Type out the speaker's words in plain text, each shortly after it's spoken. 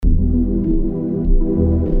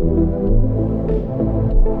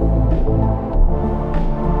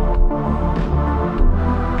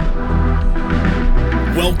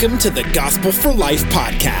Welcome to the Gospel for Life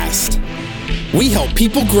podcast. We help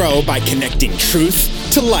people grow by connecting truth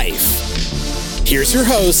to life. Here's your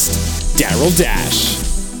host, Daryl Dash.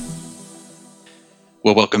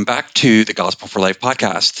 Well, welcome back to the Gospel for Life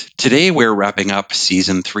podcast. Today, we're wrapping up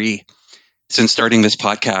season 3. Since starting this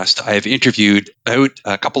podcast, I have interviewed about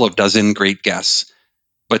a couple of dozen great guests,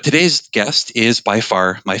 but today's guest is by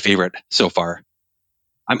far my favorite so far.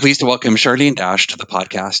 I'm pleased to welcome Charlene Dash to the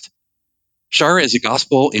podcast. Char is a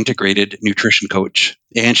gospel-integrated nutrition coach,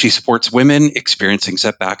 and she supports women experiencing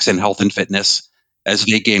setbacks in health and fitness as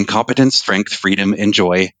they gain competence, strength, freedom, and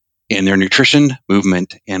joy in their nutrition,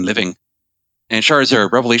 movement, and living. And Char is a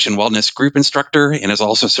Revelation Wellness Group instructor and is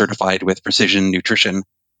also certified with Precision Nutrition.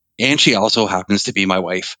 And she also happens to be my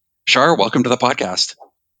wife. Char, welcome to the podcast.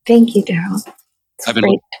 Thank you, Daryl. I've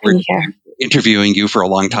been interviewing you for a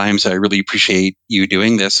long time, so I really appreciate you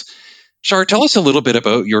doing this. Char, tell us a little bit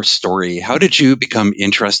about your story. How did you become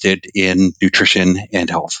interested in nutrition and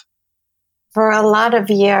health? For a lot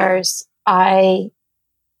of years, I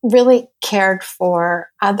really cared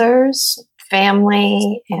for others,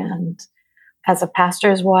 family, and as a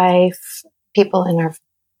pastor's wife, people in our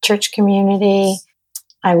church community.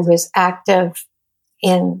 I was active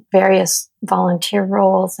in various volunteer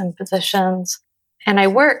roles and positions, and I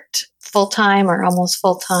worked full-time or almost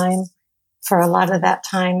full-time for a lot of that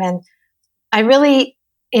time. And I really,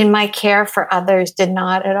 in my care for others, did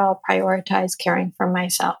not at all prioritize caring for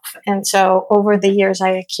myself. And so over the years, I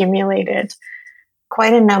accumulated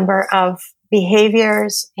quite a number of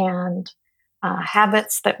behaviors and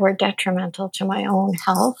habits that were detrimental to my own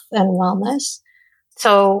health and wellness.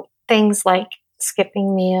 So things like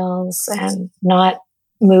skipping meals and not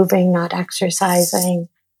moving, not exercising,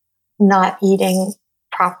 not eating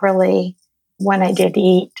properly when I did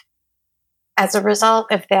eat. As a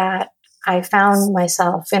result of that, I found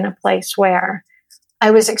myself in a place where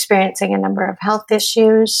I was experiencing a number of health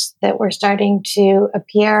issues that were starting to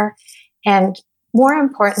appear. And more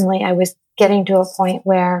importantly, I was getting to a point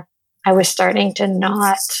where I was starting to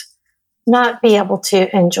not be able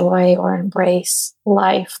to enjoy or embrace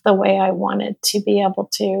life the way I wanted to be able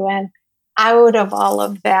to. And out of all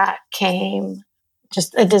of that came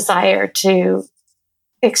just a desire to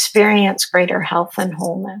experience greater health and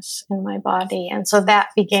wholeness in my body. And so that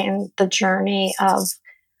began the journey of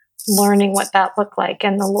learning what that looked like.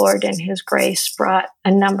 And the Lord in His grace brought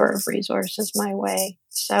a number of resources my way.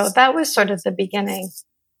 So that was sort of the beginning.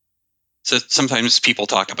 So sometimes people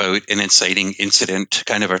talk about an inciting incident,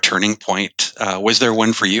 kind of a turning point. Was there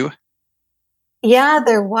one for you? Yeah,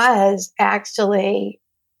 there was actually.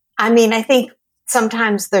 I mean, I think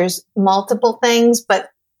sometimes there's multiple things, but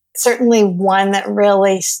certainly one that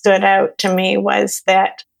really stood out to me was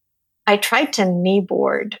that I tried to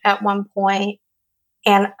kneeboard at one point,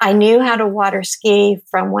 and I knew how to water ski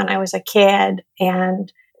from when I was a kid.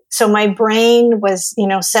 And so my brain was,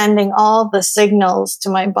 sending all the signals to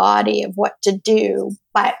my body of what to do,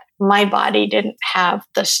 but my body didn't have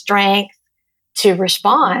the strength to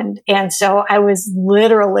respond. And so I was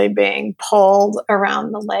literally being pulled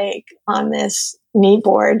around the lake on this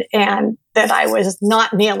kneeboard and that I was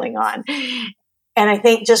not kneeling on. And I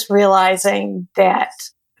think just realizing that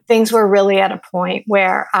things were really at a point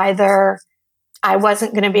where either I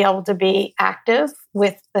wasn't going to be able to be active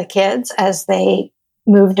with the kids as they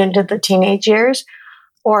moved into the teenage years,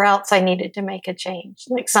 or else I needed to make a change.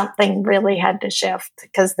 Like something really had to shift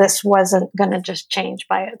because this wasn't going to just change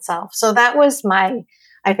by itself. So that was my,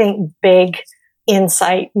 I think, big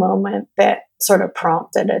insight moment that sort of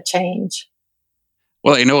prompted a change.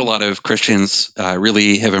 Well, I know a lot of Christians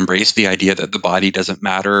really have embraced the idea that the body doesn't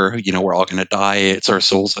matter. We're all going to die. It's our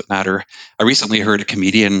souls that matter. I recently heard a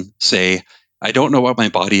comedian say, I don't know what my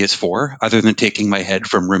body is for other than taking my head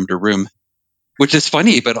from room to room, which is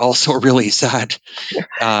funny, but also really sad.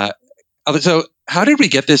 So how did we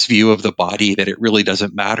get this view of the body that it really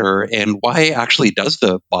doesn't matter? And why actually does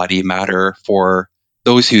the body matter for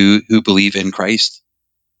those who believe in Christ?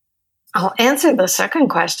 I'll answer the second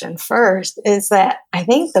question first, is that I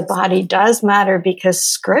think the body does matter because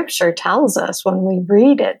Scripture tells us when we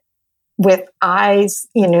read it with eyes,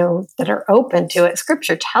 that are open to it.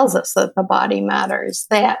 Scripture tells us that the body matters,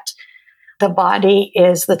 that the body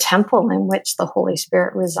is the temple in which the Holy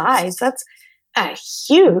Spirit resides. That's a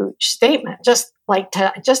huge statement. Just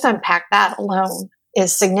unpack that alone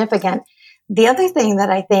is significant. The other thing that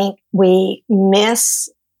I think we miss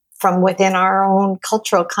from within our own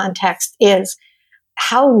cultural context is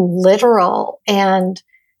how literal and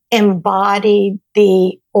embodied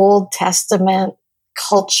the Old Testament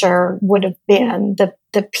culture would have been,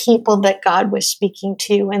 the people that God was speaking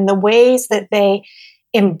to and the ways that they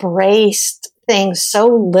embraced things so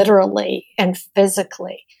literally and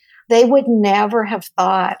physically. They would never have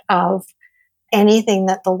thought of anything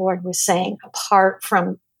that the Lord was saying apart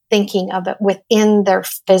from thinking of it within their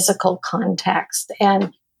physical context.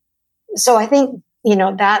 And so I think,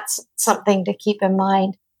 that's something to keep in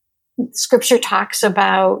mind. Scripture talks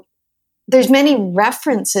about, there's many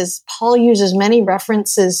references. Paul uses many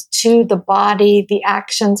references to the body, the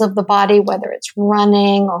actions of the body, whether it's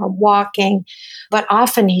running or walking. But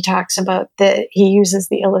often he talks about he uses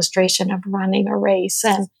the illustration of running a race.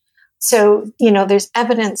 And so, there's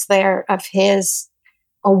evidence there of his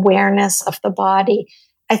awareness of the body.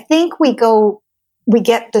 I think we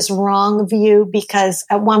get this wrong view because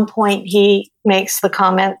at one point he makes the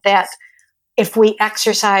comment that if we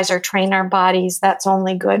exercise or train our bodies, that's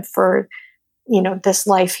only good for, this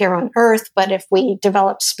life here on earth. But if we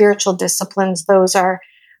develop spiritual disciplines,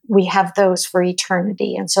 we have those for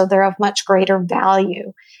eternity. And so they're of much greater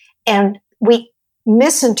value. And we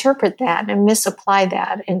misinterpret that and misapply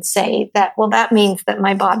that and say that, well, that means that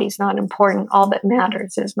my body's not important. All that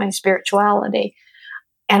matters is my spirituality.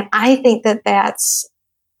 And I think that that's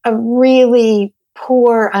a really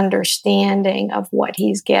poor understanding of what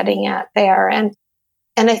he's getting at there. And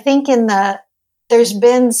I think there's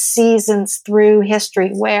been seasons through history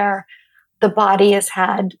where the body has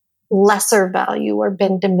had lesser value or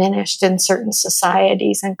been diminished in certain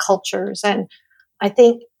societies and cultures. And I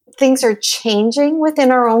think things are changing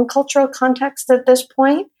within our own cultural context at this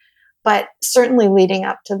point. But certainly leading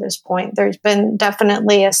up to this point, there's been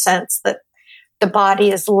definitely a sense that the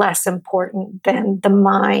body is less important than the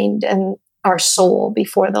mind and our soul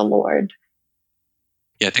before the Lord.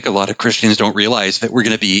 Yeah, I think a lot of Christians don't realize that we're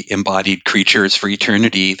going to be embodied creatures for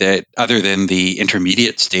eternity, that other than the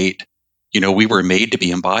intermediate state, we were made to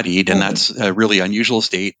be embodied, and that's a really unusual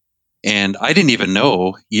state. And I didn't even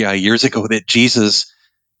know, years ago that Jesus,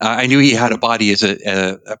 I knew he had a body as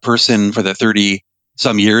a person for the 30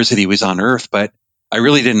 some years that he was on earth, but I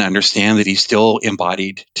really didn't understand that he's still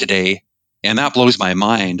embodied today. And that blows my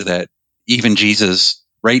mind that even Jesus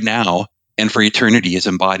right now and for eternity is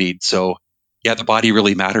embodied. So yeah, the body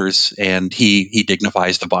really matters, and he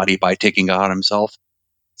dignifies the body by taking God himself.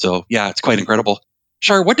 So yeah, it's quite incredible.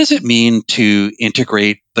 Shar, what does it mean to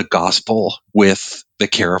integrate the gospel with the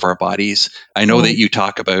care of our bodies? I know that you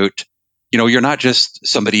talk about, you're not just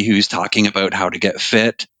somebody who's talking about how to get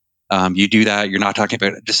fit. You do that. You're not talking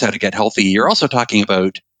about just how to get healthy. You're also talking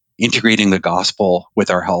about integrating the gospel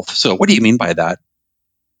with our health. So what do you mean by that?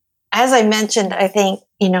 As I mentioned, I think,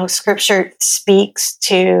 Scripture speaks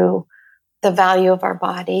to the value of our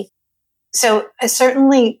body. So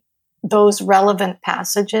certainly those relevant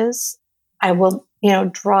passages, I will,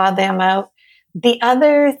 draw them out. The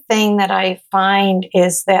other thing that I find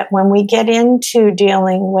is that when we get into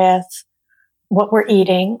dealing with what we're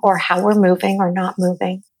eating or how we're moving or not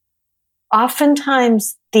moving,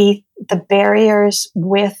 oftentimes the barriers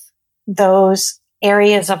with those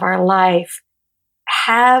areas of our life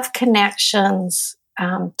have connections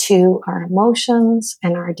to our emotions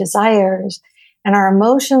and our desires. And our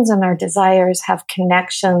emotions and our desires have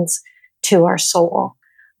connections to our soul.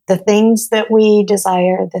 The things that we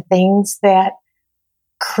desire, the things that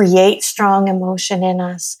create strong emotion in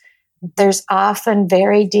us, there's often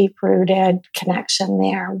very deep-rooted connection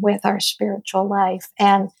there with our spiritual life.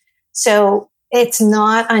 And so it's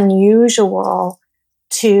not unusual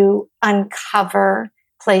to uncover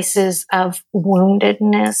places of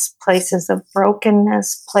woundedness, places of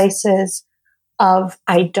brokenness, places of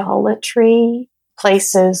idolatry,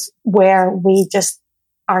 places where we just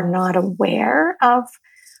are not aware of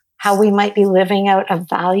how we might be living out a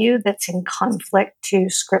value that's in conflict to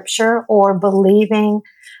Scripture or believing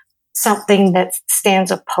something that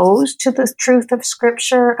stands opposed to the truth of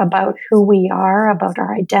Scripture about who we are, about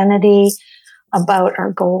our identity, about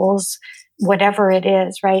our goals, whatever it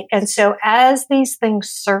is, right? And so as these things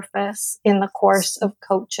surface in the course of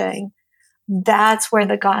coaching, that's where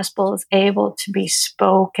the gospel is able to be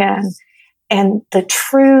spoken. And the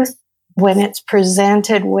truth, when it's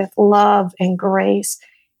presented with love and grace,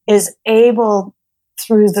 is able,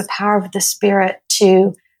 through the power of the Spirit,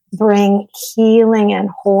 to bring healing and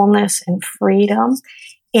wholeness and freedom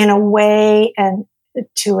in a way and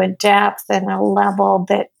to a depth and a level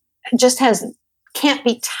that just can't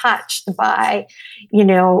be touched by,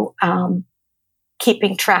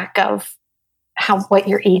 keeping track of what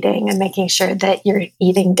you're eating and making sure that you're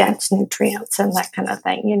eating dense nutrients and that kind of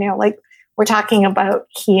thing. Like we're talking about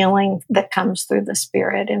healing that comes through the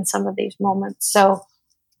Spirit in some of these moments. So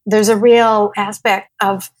there's a real aspect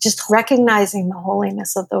of just recognizing the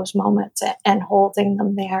holiness of those moments and holding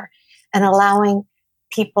them there and allowing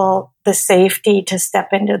people the safety to step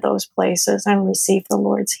into those places and receive the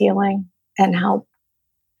Lord's healing and help.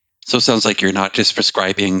 So it sounds like you're not just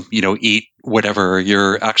prescribing, eat whatever.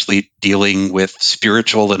 You're actually dealing with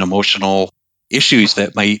spiritual and emotional issues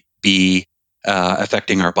that might be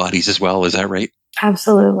affecting our bodies as well. Is that right?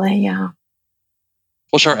 Absolutely, yeah.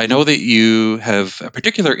 Well, Shar, I know that you have a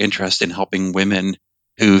particular interest in helping women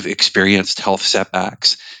who've experienced health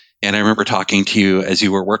setbacks. And I remember talking to you as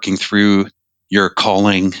you were working through your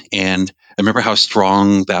calling. And I remember how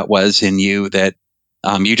strong that was in you, that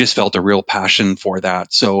you just felt a real passion for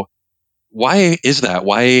that. So why is that?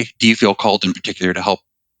 Why do you feel called in particular to help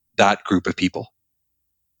that group of people?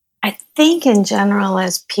 I think in general,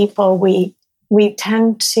 as people, we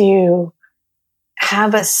tend to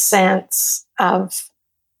have a sense of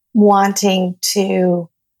wanting to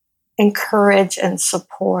encourage and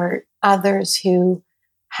support others who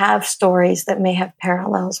have stories that may have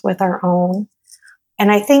parallels with our own.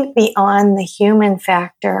 And I think beyond the human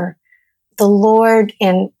factor, the Lord,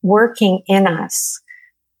 in working in us,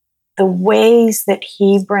 the ways that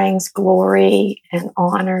he brings glory and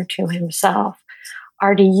honor to himself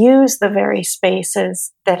are to use the very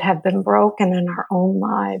spaces that have been broken in our own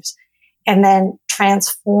lives and then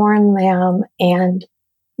transform them and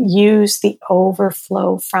use the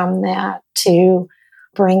overflow from that to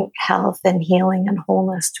bring health and healing and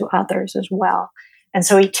wholeness to others as well. And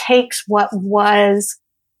so he takes what was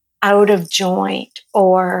out of joint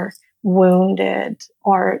or wounded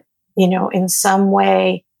or, in some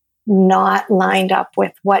way not lined up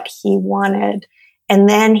with what he wanted, and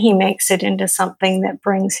then he makes it into something that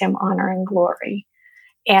brings him honor and glory.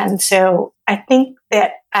 And so I think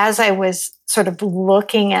that as I was sort of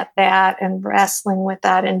looking at that and wrestling with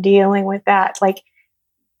that and dealing with that,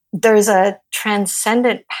 there's a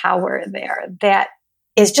transcendent power there that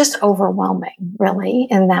is just overwhelming, really,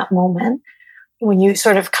 in that moment when you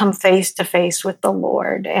sort of come face to face with the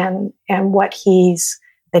Lord and what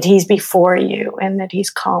that he's before you and that he's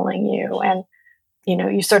calling you. And,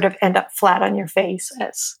 you sort of end up flat on your face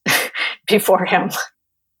as before him.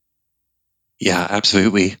 Yeah,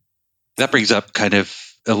 absolutely. That brings up kind of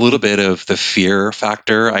a little bit of the fear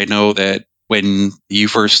factor. I know that when you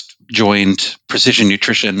first joined Precision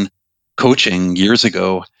Nutrition coaching years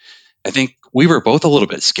ago, I think we were both a little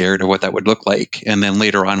bit scared of what that would look like. And then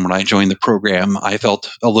later on, when I joined the program, I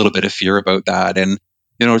felt a little bit of fear about that. And,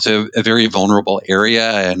 it's a very vulnerable area,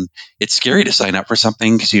 and it's scary to sign up for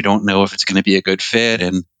something because you don't know if it's going to be a good fit.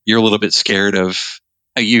 And you're a little bit scared of,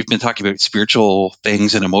 you've been talking about spiritual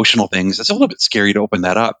things and emotional things. It's a little bit scary to open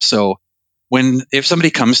that up. So if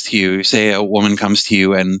somebody comes to you, say a woman comes to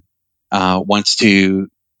you and wants to,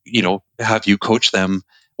 have you coach them,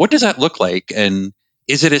 what does that look like? And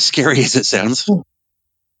is it as scary as it sounds?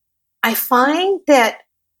 I find that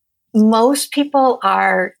most people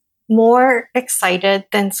are more excited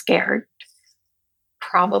than scared,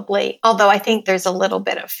 probably. Although I think there's a little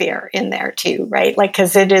bit of fear in there too, right?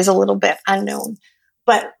 Because it is a little bit unknown.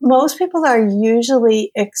 But most people are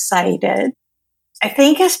usually excited. I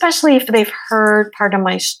think especially if they've heard part of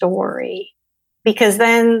my story, because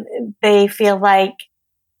then they feel like,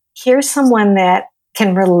 here's someone that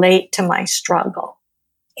can relate to my struggle.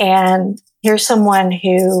 And here's someone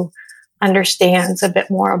who understands a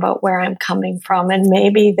bit more about where I'm coming from. And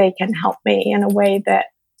maybe they can help me in a way that,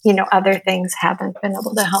 other things haven't been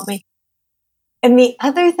able to help me. And the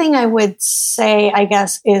other thing I would say, I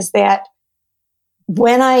guess, is that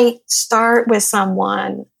when I start with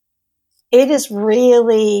someone, it is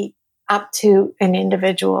really up to an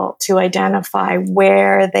individual to identify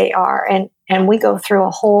where they are. And we go through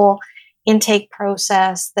a whole intake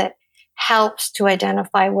process that helps to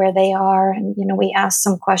identify where they are. And, we ask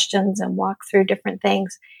some questions and walk through different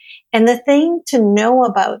things. And the thing to know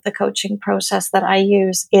about the coaching process that I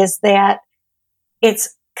use is that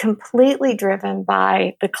it's completely driven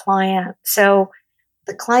by the client. So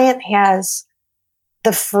the client has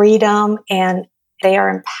the freedom and they are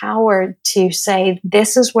empowered to say,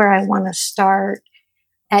 this is where I want to start.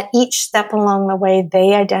 At each step along the way,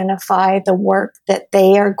 they identify the work that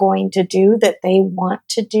they are going to do, that they want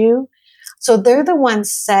to do. So they're the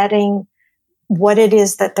ones setting what it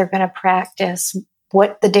is that they're going to practice,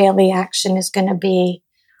 what the daily action is going to be.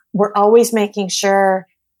 We're always making sure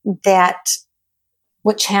that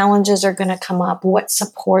what challenges are going to come up, what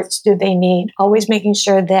supports do they need, always making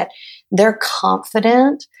sure that they're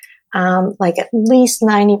confident, at least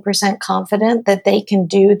 90% confident that they can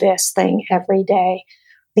do this thing every day,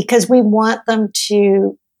 because I want them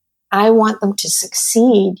to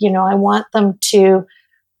succeed. I want them to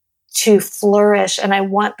flourish, and I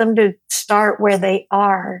want them to start where they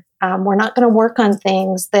are. We're not going to work on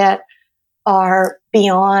things that are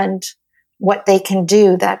beyond what they can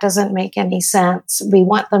do, that doesn't make any sense. We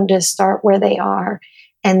want them to start where they are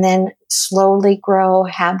and then slowly grow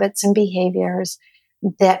habits and behaviors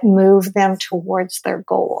that move them towards their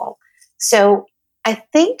goal. So I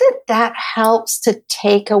think that helps to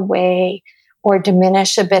take away or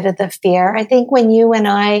diminish a bit of the fear. I think when you and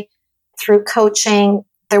I, through coaching,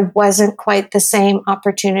 there wasn't quite the same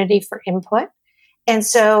opportunity for input. And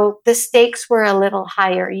so the stakes were a little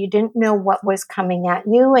higher. You didn't know what was coming at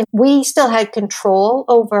you. And we still had control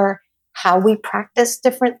over how we practiced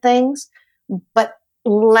different things, but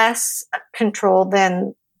less control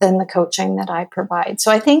than the coaching that I provide.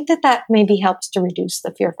 So I think that maybe helps to reduce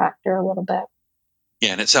the fear factor a little bit.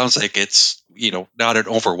 Yeah, and it sounds like it's, not an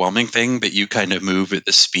overwhelming thing, but you kind of move at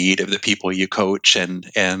the speed of the people you coach and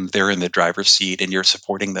they're in the driver's seat and you're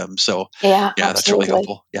supporting them. So yeah, that's really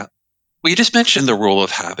helpful. Yeah. Well, you just mentioned the role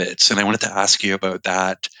of habits, and I wanted to ask you about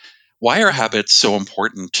that. Why are habits so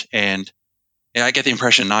important? And I get the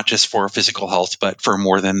impression not just for physical health, but for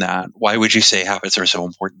more than that. Why would you say habits are so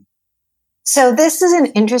important? So this is an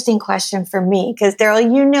interesting question for me because,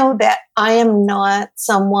 Daryl, you know that I am not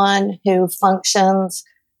someone who functions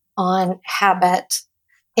on habit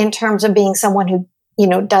in terms of being someone who,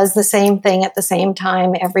 does the same thing at the same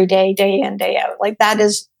time every day, day in, day out. Like that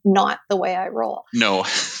is not the way I roll. No.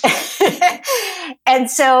 And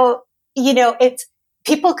so, it's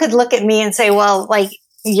people could look at me and say, well, like,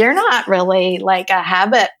 you're not really like a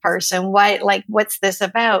habit person. Why, like, what's this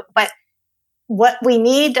about? But what we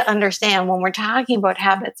need to understand when we're talking about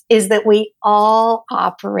habits is that we all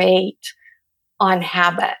operate on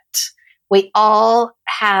habit. We all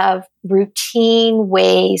have routine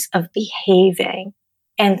ways of behaving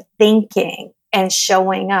and thinking and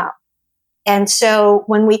showing up. And so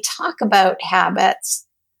when we talk about habits,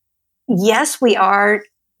 yes, we are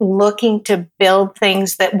looking to build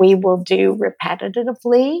things that we will do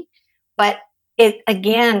repetitively, but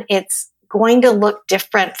it's going to look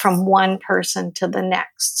different from one person to the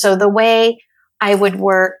next. So the way I would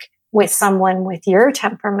work with someone with your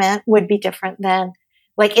temperament would be different than,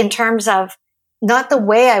 like, in terms of not the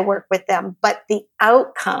way I work with them, but the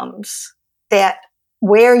outcomes that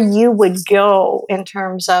where you would go in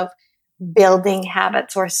terms of building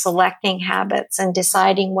habits or selecting habits and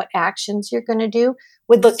deciding what actions you're going to do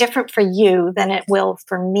would look different for you than it will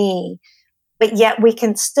for me. But yet we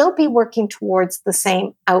can still be working towards the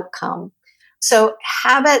same outcome. So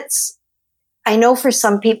habits, I know for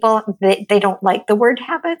some people, they don't like the word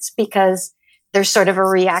habits because there's sort of a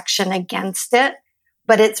reaction against it,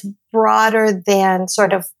 but it's broader than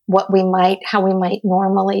sort of how we might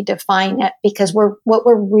normally define it, because what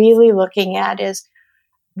we're really looking at is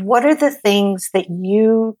what are the things that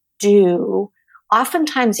you do,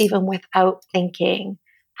 oftentimes even without thinking.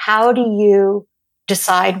 How do you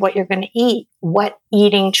decide what you're going to eat? What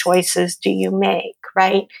eating choices do you make,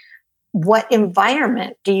 right? What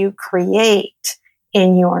environment do you create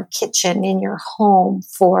in your kitchen, in your home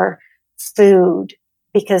for food?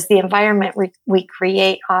 Because the environment we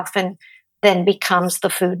create often then becomes the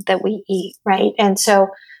food that we eat, right? And so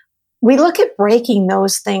we look at breaking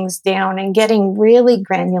those things down and getting really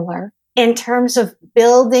granular in terms of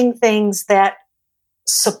building things that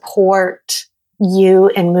support you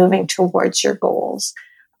in moving towards your goals.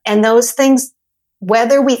 And those things,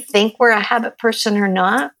 whether we think we're a habit person or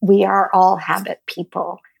not, we are all habit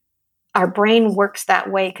people. Our brain works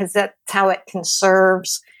that way because that's how it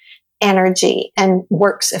conserves energy and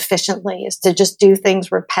works efficiently, is to just do things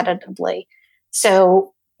repetitively.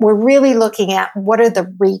 So we're really looking at what are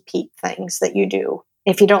the repeat things that you do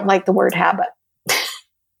if you don't like the word habit.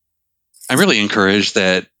 I'm really encouraged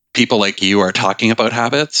that people like you are talking about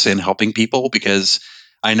habits and helping people, because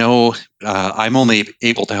I know I'm only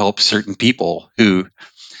able to help certain people who,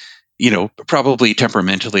 probably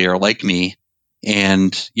temperamentally are like me.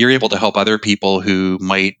 And you're able to help other people who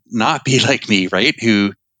might not be like me, right?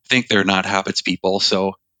 Who think they're not habits people.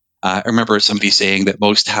 So I remember somebody saying that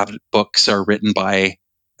most habit books are written by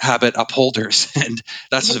habit upholders. And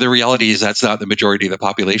that's the reality, is that's not the majority of the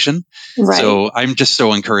population. Right. So I'm just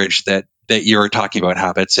so encouraged that you're talking about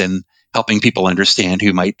habits and helping people understand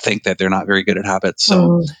who might think that they're not very good at habits.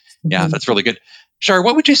 So yeah, that's really good. Shar,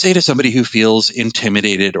 what would you say to somebody who feels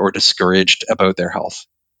intimidated or discouraged about their health?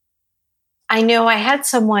 I know I had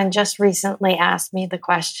someone just recently ask me the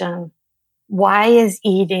question, why is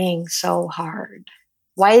eating so hard?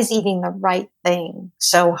 Why is eating the right thing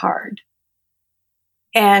so hard?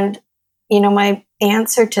 And, my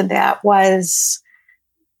answer to that was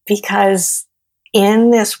because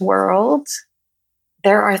in this world,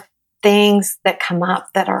 there are things that come up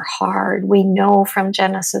that are hard. We know from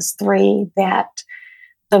Genesis 3 that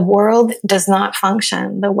the world does not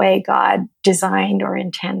function the way God designed or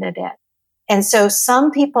intended it. And so some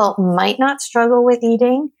people might not struggle with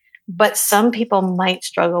eating, but some people might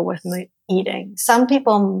struggle with eating. Some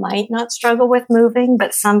people might not struggle with moving,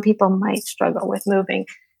 but some people might struggle with moving.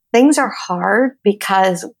 Things are hard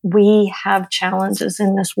because we have challenges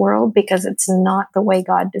in this world because it's not the way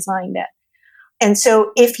God designed it. And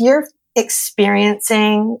so if you're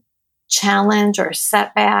experiencing challenge or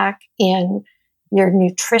setback in your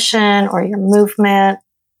nutrition or your movement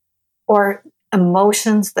or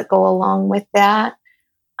emotions that go along with that,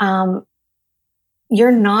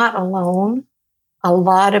 you're not alone. A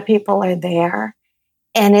lot of people are there.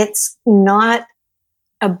 And it's not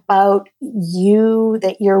about you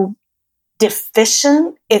that you're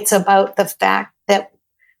deficient. It's about the fact that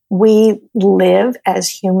we live as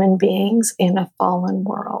human beings in a fallen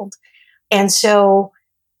world. And so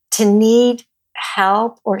to need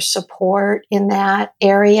help or support in that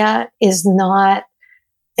area is not,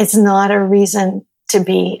 it's not a reason to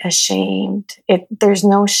be ashamed. There's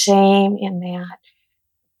no shame in that.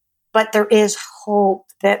 But there is hope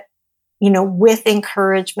that, with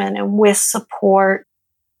encouragement and with support,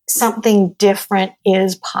 something different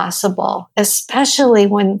is possible, especially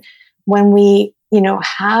when we,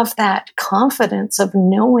 have that confidence of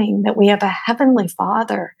knowing that we have a heavenly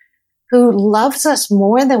Father who loves us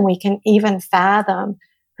more than we can even fathom,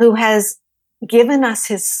 who has given us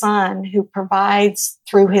his Son, who provides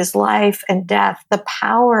through his life and death the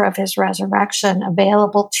power of his resurrection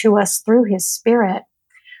available to us through his Spirit.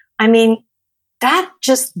 I mean, that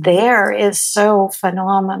just there is so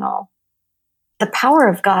phenomenal. The power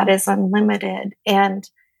of God is unlimited. And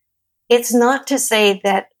it's not to say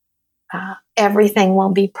that everything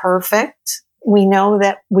will be perfect. We know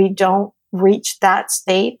that we don't reach that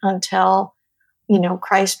state until,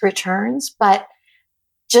 Christ returns, but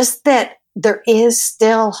just that there is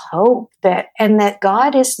still hope and that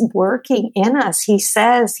God is working in us.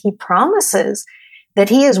 He promises that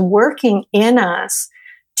he is working in us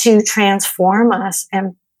to transform us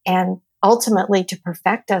and ultimately to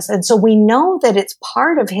perfect us. And so we know that it's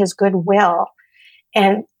part of his goodwill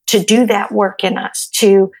and to do that work in us,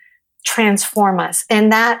 to transform us.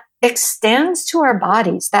 And that extends to our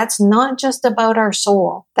bodies. That's not just about our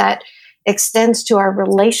soul. That extends to our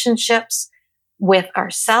relationships with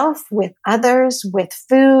ourselves, with others, with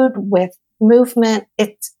food, with movement.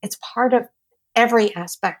 It's part of every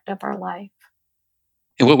aspect of our life.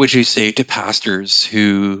 And what would you say to pastors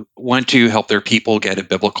who want to help their people get a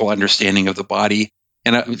biblical understanding of the body?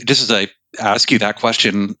 And just as I ask you that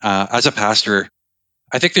question, as a pastor,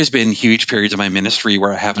 I think there's been huge periods of my ministry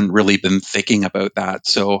where I haven't really been thinking about that.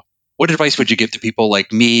 So what advice would you give to people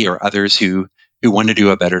like me or others who want to do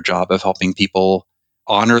a better job of helping people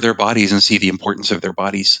honor their bodies and see the importance of their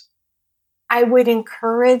bodies? I would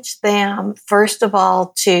encourage them, first of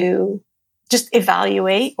all, to just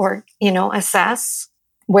evaluate or, assess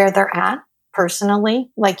where they're at personally.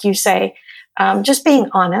 Like you say, just being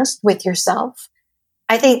honest with yourself.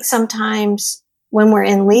 I think sometimes when we're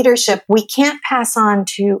in leadership, we can't pass on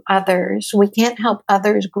to others. We can't help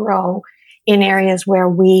others grow in areas where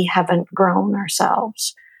we haven't grown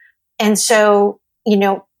ourselves. And so,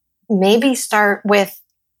 maybe start with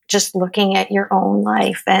just looking at your own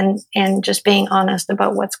life and just being honest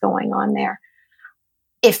about what's going on there.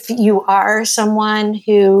 If you are someone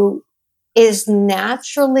who is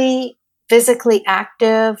naturally physically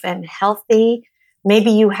active and healthy,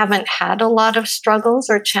 maybe you haven't had a lot of struggles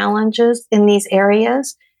or challenges in these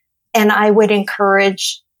areas. And I would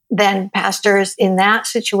encourage then pastors in that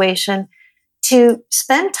situation to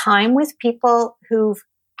spend time with people who've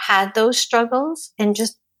had those struggles and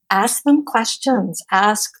just ask them questions,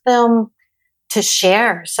 ask them to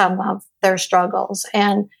share some of their struggles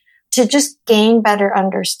and to just gain better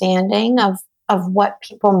understanding of what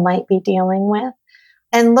people might be dealing with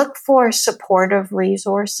and look for supportive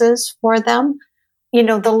resources for them.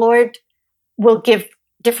 The Lord will give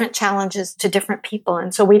different challenges to different people.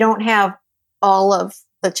 And so we don't have all of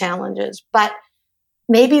the challenges, but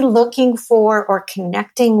maybe looking for or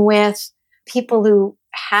connecting with people who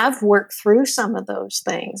have worked through some of those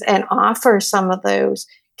things and offer some of those,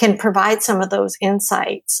 can provide some of those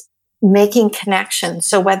insights, making connections.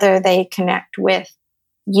 So whether they connect with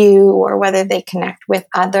you or whether they connect with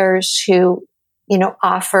others who,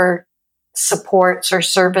 offer supports or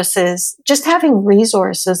services, just having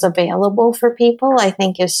resources available for people, I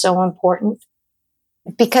think is so important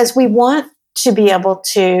because we want to be able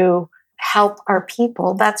to help our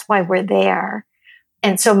people. That's why we're there.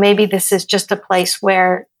 And so maybe this is just a place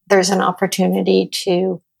where there's an opportunity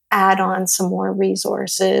to add on some more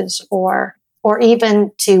resources or or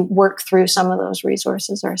even to work through some of those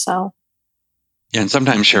resources ourselves. Yeah, and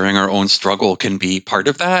sometimes sharing our own struggle can be part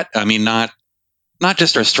of that. I mean, not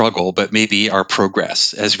just our struggle, but maybe our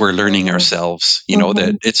progress as we're learning ourselves,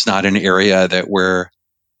 that it's not an area that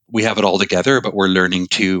we have it all together, but we're learning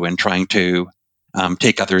too and trying to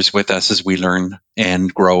take others with us as we learn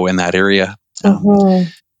and grow in that area.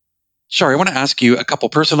 Shari, I want to ask you a couple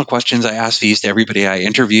personal questions. I ask these to everybody I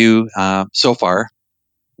interview so far.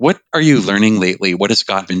 What are you learning lately? What has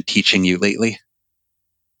God been teaching you lately?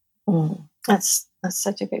 That's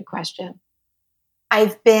such a good question.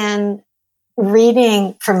 I've been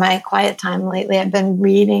reading for my quiet time lately. I've been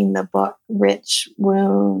reading the book Rich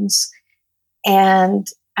Wounds. And,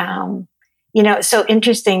 it's so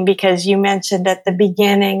interesting because you mentioned at the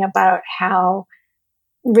beginning about how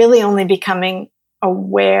really only becoming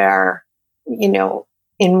aware, in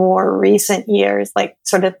more recent years, like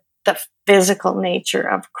sort of the physical nature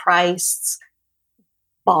of Christ's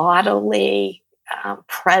bodily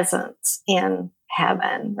presence in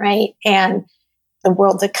heaven, right? And the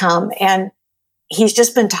world to come. And he's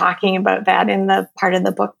just been talking about that in the part of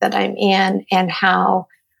the book that I'm in, and how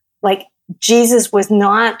like Jesus was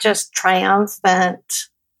not just triumphant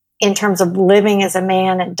in terms of living as a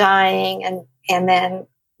man and dying and then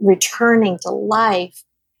returning to life,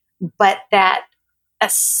 but that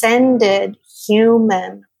ascended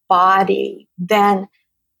human body then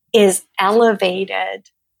is elevated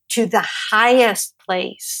to the highest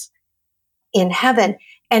place in heaven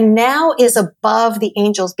and now is above the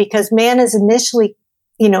angels, because man is initially,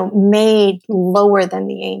 made lower than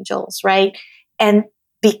the angels, right? And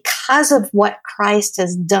because of what Christ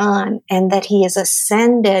has done and that he is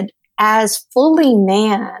ascended as fully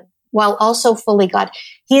man while also fully God,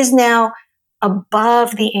 he is now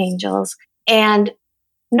above the angels. And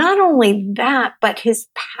not only that, but his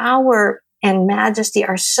power and majesty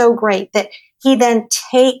are so great that he then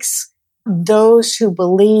takes those who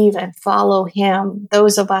believe and follow him,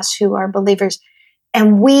 those of us who are believers,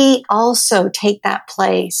 and we also take that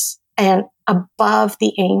place and above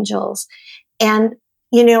the angels. And,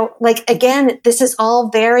 again, this is all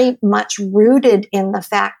very much rooted in the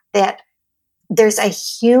fact that there's a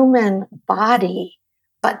human body,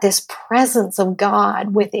 but this presence of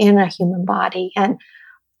God within a human body. And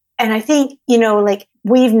I think,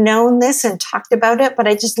 we've known this and talked about it, but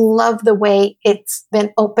I just love the way it's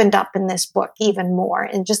been opened up in this book even more,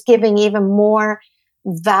 and just giving even more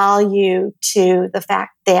value to the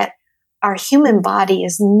fact that our human body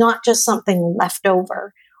is not just something left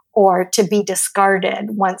over or to be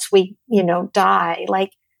discarded once we, die.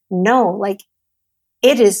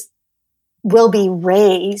 It will be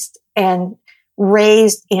raised in,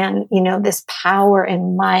 this power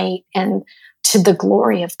and might and to the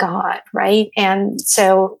glory of God, right? And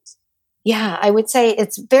so, I would say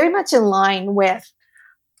it's very much in line with,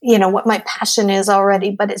 what my passion is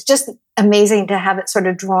already, but it's just amazing to have it sort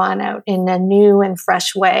of drawn out in a new and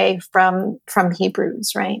fresh way from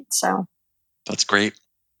Hebrews, right? So that's great.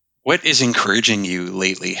 What is encouraging you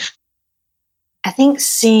lately? I think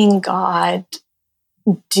seeing God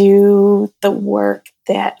do the work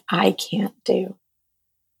that I can't do.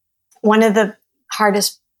 One of the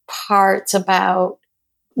hardest parts about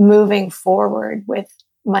moving forward with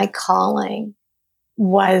my calling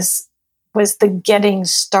was the getting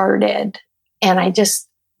started. And I just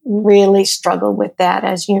really struggled with that,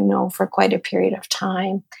 as you know, for quite a period of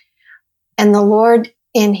time. And the Lord,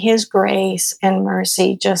 in his grace and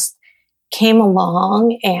mercy, just came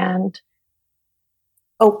along and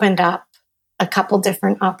opened up a couple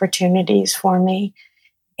different opportunities for me.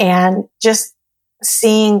 And just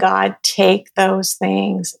seeing God take those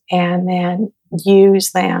things and then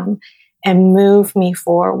use them and move me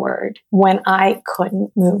forward when I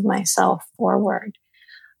couldn't move myself forward.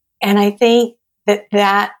 And I think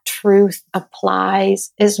that truth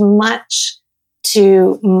applies as much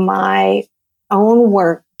to my own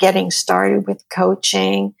work getting started with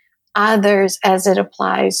coaching others as it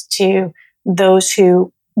applies to those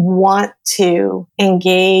who want to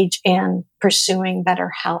engage in pursuing better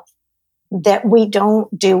health. That we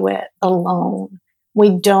don't do it alone.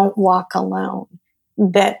 We don't walk alone.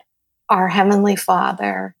 That our Heavenly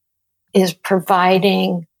Father is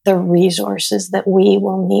providing the resources that we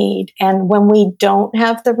will need. And when we don't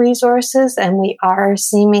have the resources and we are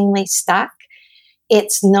seemingly stuck,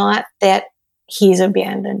 it's not that he's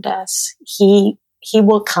abandoned us. He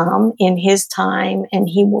will come in his time and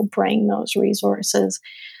he will bring those resources.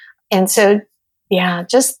 And so,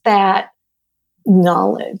 just that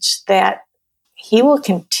knowledge that he will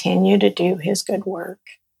continue to do his good work.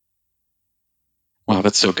 Wow,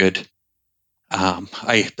 that's so good.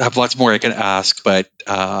 I have lots more I can ask, but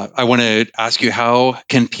I want to ask you, how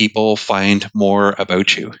can people find more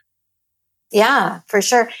about you? Yeah, for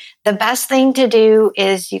sure. The best thing to do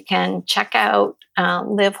is you can check out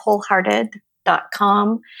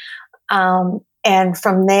livewholehearted.com. And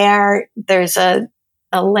from there, there's a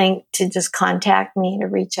link to just contact me, to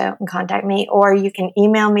reach out and contact me, or you can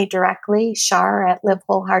email me directly,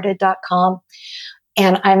 shar@livewholehearted.com.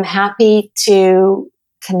 And I'm happy to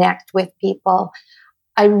connect with people.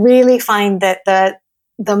 I really find that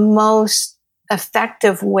the most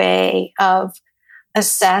effective way of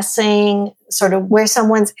assessing sort of where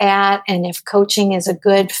someone's at and if coaching is a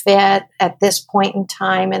good fit at this point in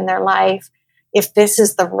time in their life, if this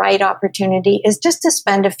is the right opportunity, is just to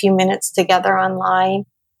spend a few minutes together online.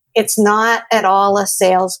 It's not at all a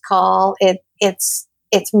sales call. It's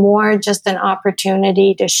more just an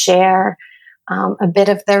opportunity to share a bit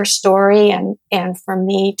of their story and for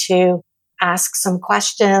me to ask some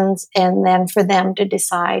questions and then for them to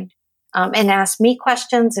decide and ask me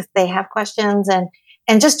questions if they have questions and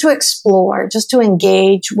just to explore, just to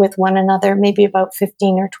engage with one another, maybe about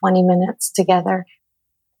 15 or 20 minutes together.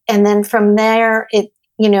 And then from there,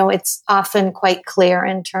 it's often quite clear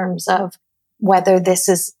in terms of whether this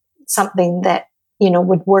is something that,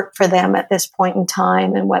 would work for them at this point in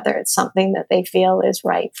time and whether it's something that they feel is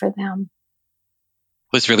right for them.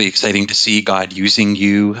 It's really exciting to see God using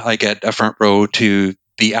you. I get a front row to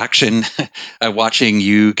the action, watching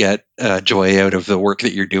you get joy out of the work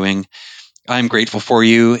that you're doing. I'm grateful for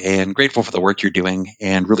you and grateful for the work you're doing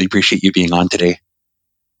and really appreciate you being on today.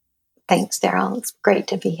 Thanks, Daryl. It's great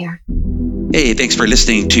to be here. Hey, thanks for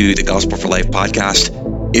listening to the Gospel for Life podcast.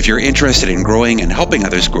 If you're interested in growing and helping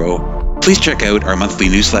others grow, please check out our monthly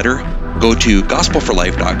newsletter. Go to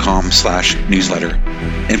gospelforlife.com/newsletter.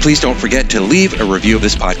 And please don't forget to leave a review of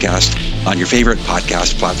this podcast on your favorite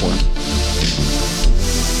podcast platform.